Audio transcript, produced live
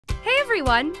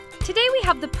everyone! Today we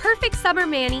have the perfect summer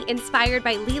mani inspired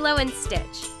by Lilo and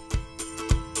Stitch.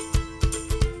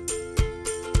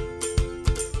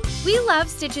 We love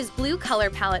Stitch's blue color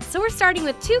palette, so we're starting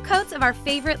with 2 coats of our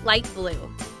favorite light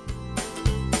blue.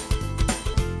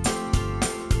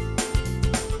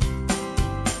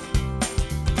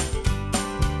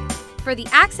 For the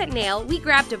accent nail, we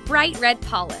grabbed a bright red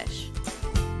polish.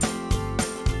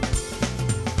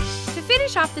 To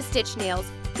finish off the Stitch nails,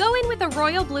 go in with a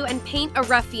royal blue and paint a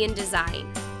ruffian design.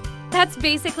 That's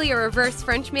basically a reverse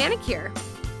French manicure.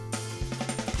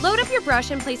 Load up your brush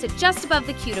and place it just above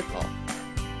the cuticle.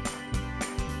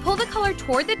 Pull the color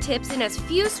toward the tips in as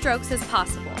few strokes as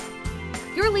possible.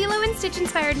 Your Lilo and Stitch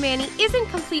inspired mani isn't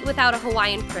complete without a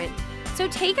Hawaiian print, so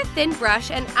take a thin brush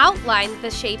and outline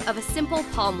the shape of a simple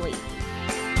palm leaf.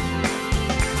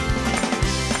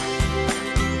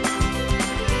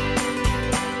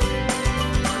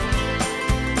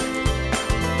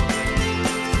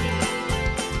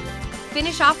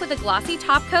 Finish off with a glossy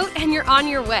top coat and you're on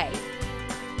your way.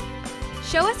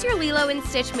 Show us your Lilo and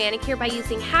Stitch manicure by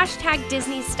using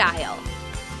 #DisneyStyle.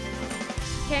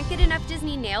 Can't get enough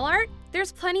Disney nail art?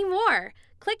 There's plenty more.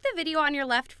 Click the video on your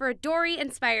left for a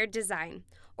Dory-inspired design.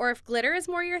 Or if glitter is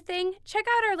more your thing, check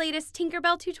out our latest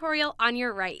Tinkerbell tutorial on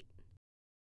your right.